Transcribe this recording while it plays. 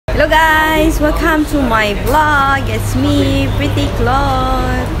Hello guys! Welcome to my vlog. It's me, Pretty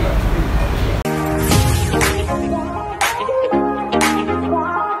Claude.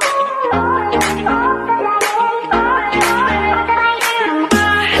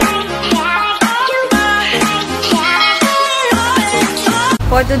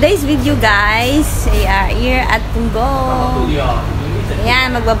 For today's video guys, we are here at Punggol.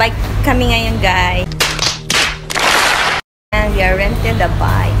 Ayan, magbabike kami ngayon guys. And we are renting the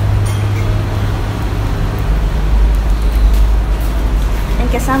bike. And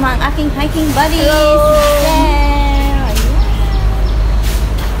kasama ang aking hiking buddies. Yeah.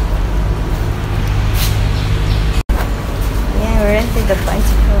 Yeah, we rented the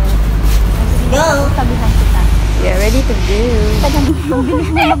bicycle. Go! Sabihan kita. We are ready to go.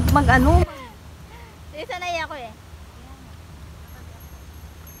 Bilis mo mag-ano. Sanay ako eh.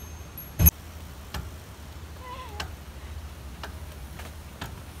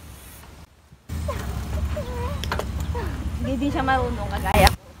 Hindi siya marunong kagaya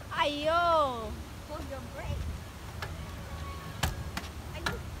ko. Ayo! Hold your brake.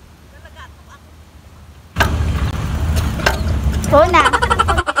 Ayun! Nalagatok ako. Huna!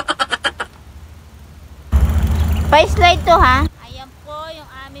 Pa-slide to ha? Ayan po yung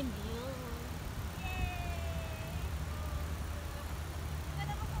aming view. Yay!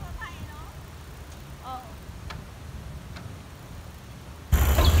 Ganda mo kumapay, no? Oo.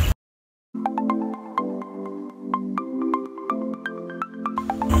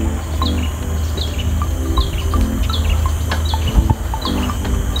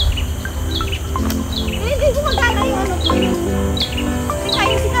 Hindi ko magana yung ano ko. Hindi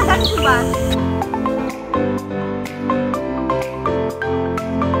kayo sinagan ko ba?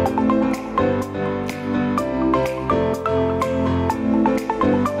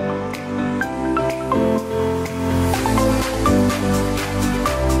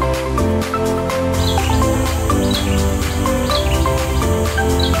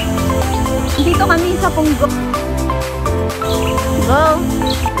 Dito kami sa Punggol. Go!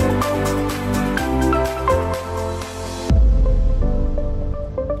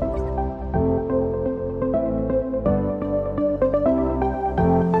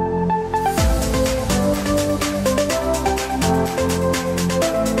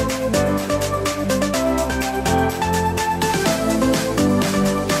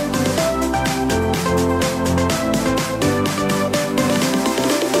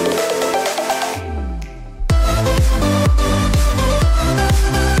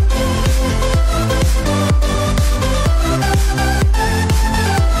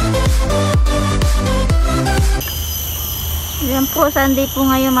 Ayan po, Sunday po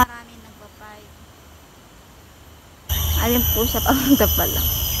ngayon, maraming nagbabay. Ayan po sa papunta pa lang.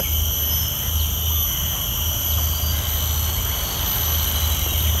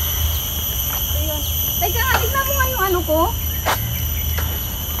 Ayan. Teka, tignan mo nga yung ano ko.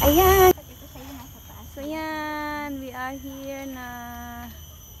 Ayan. Ito sa'yo nasa taas. So yan, we are here na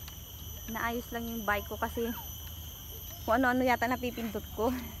naayos lang yung bike ko kasi kung ano-ano yata napipindot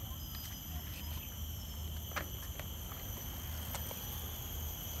ko.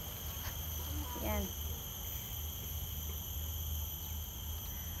 Yan.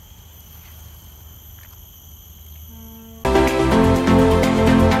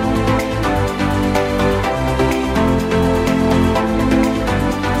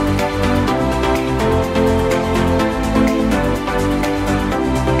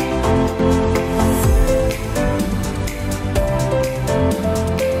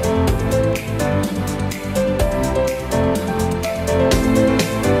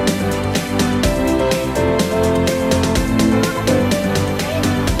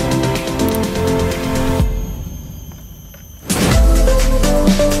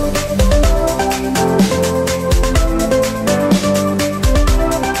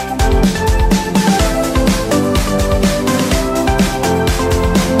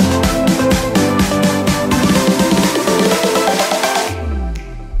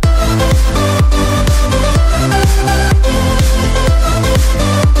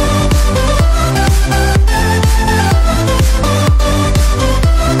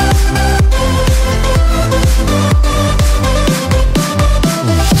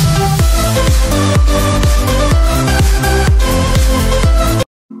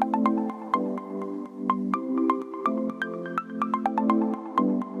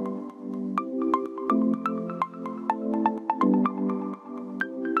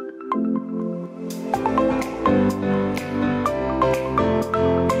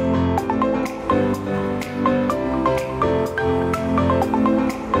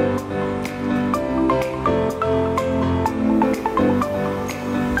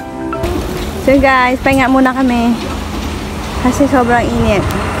 So guys, pahinga muna kami. Kasi sobrang init.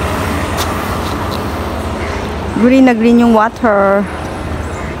 Green na green yung water.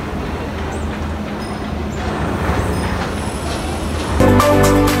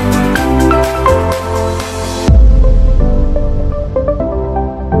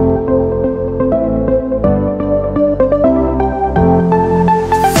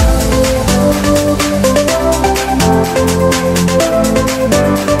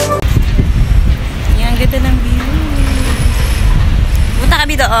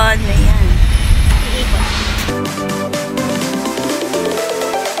 Doon, ayan.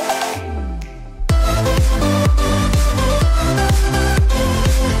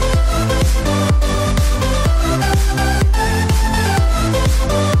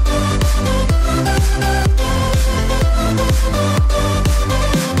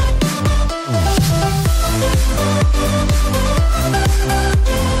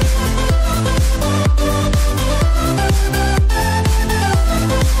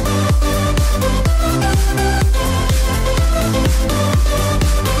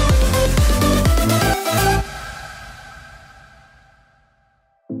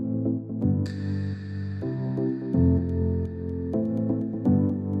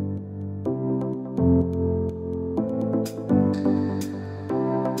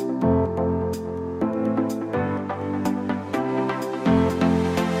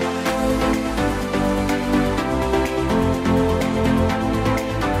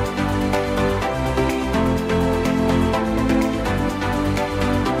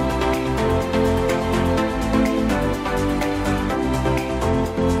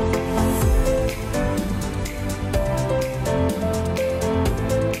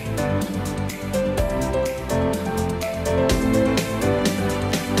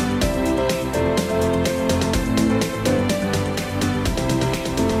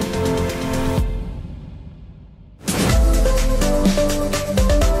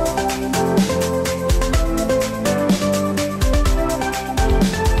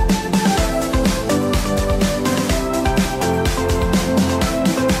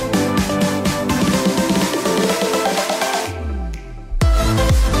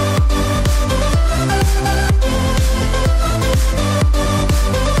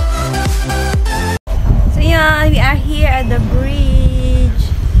 We are here at the bridge.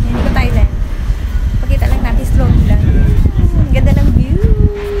 Hindi ko Thailand. Pakita lang natin slowly lang. Ganda ng view.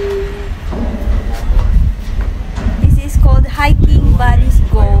 This is called Hiking Buddies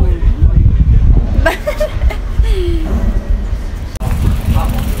Gold.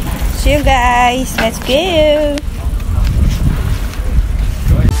 See you guys. Let's go.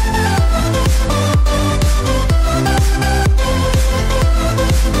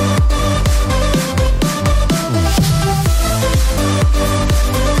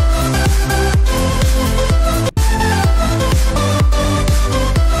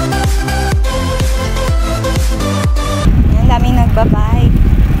 Bye-bye.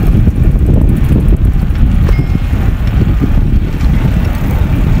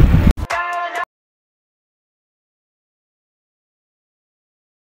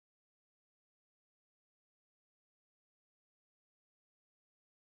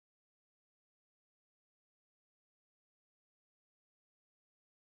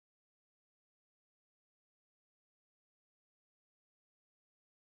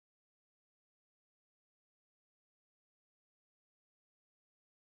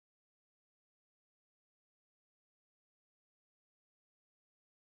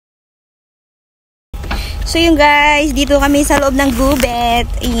 So yun guys, dito kami sa loob ng gubat.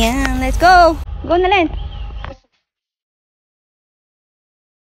 Ayan, let's go! Go na Len!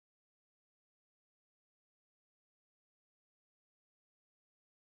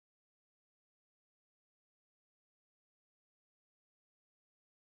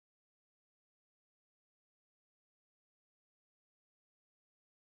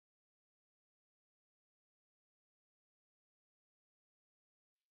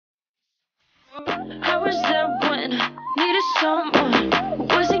 I was there when I needed someone who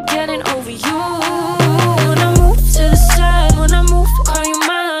wasn't getting over you. When I move to the side, when I move, call you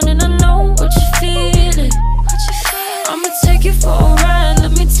mine, and I know what you're feeling. I'ma take you for a ride,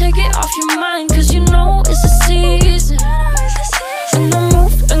 let me take it off your mind, cause you know it's a season. And I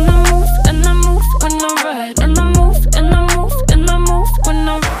move, and I move, and I move when I ride, and I move, and I move, and I move when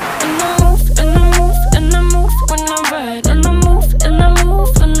I ride, and I move, and I move, and I move when I ride, and I move, and I move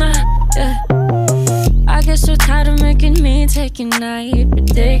when I, yeah. I get so tired of making me take a night, but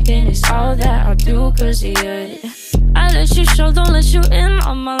thinking it's all that I'll do cause of you. I let you show, don't let you in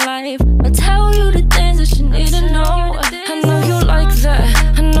on my life. I tell you the things that you need to know. I know you like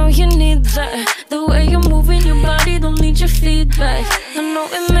that, I know you need that.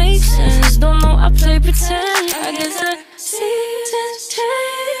 know it makes sense. Don't know I play pretend. I guess the seasons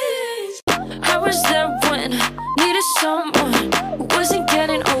change. I was there when I needed someone who wasn't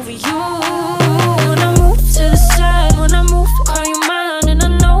getting over you. When I move to the side, when I move, call you mine, and I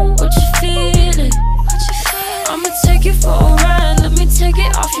know what you're feeling. I'ma take you for a ride. Let me take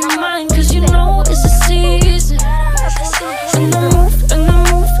it off your mind, cause you know it's a season. And I move, and I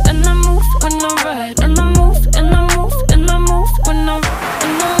move, and I move when I ride. And I move, and I move, and I move when I ride.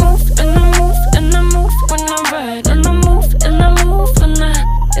 And I move, and I move, and I move when I ride. And I move, and I move when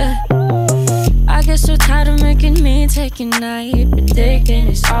I get so tired of making me take a night, but taking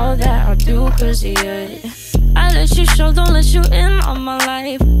is all that I'll do cause of you. I let you show, don't let you in on my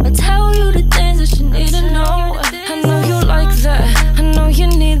life. I tell you the things that you need to know. I know you like that, I know you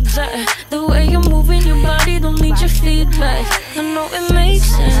need that. The way you're moving your body, don't need your feedback. I know it makes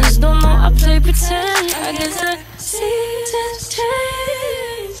sense, don't know I play pretend. I guess the seasons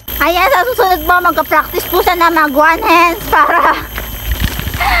change. Ayan, sa susunod po, magka-practice po siya na mag one hands para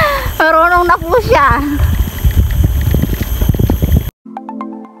marunong na po siya.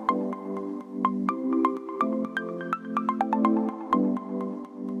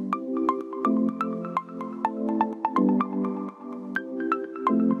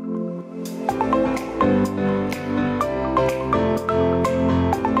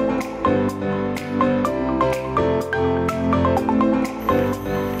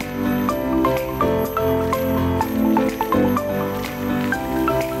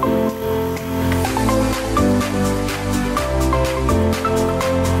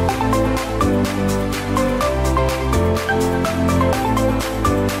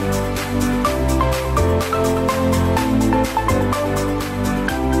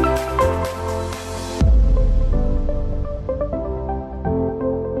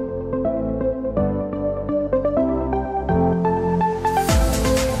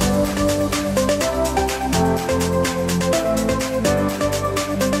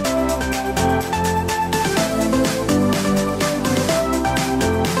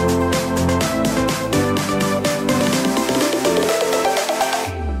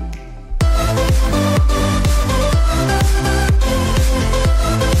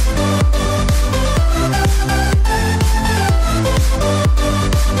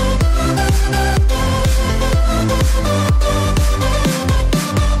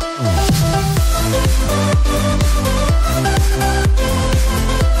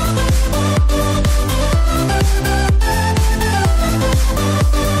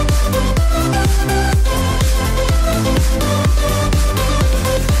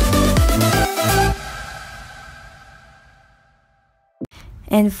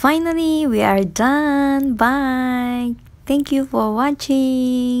 And finally, we are done. Bye. Thank you for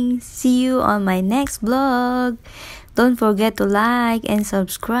watching. See you on my next vlog. Don't forget to like and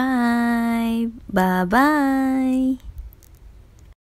subscribe. Bye bye.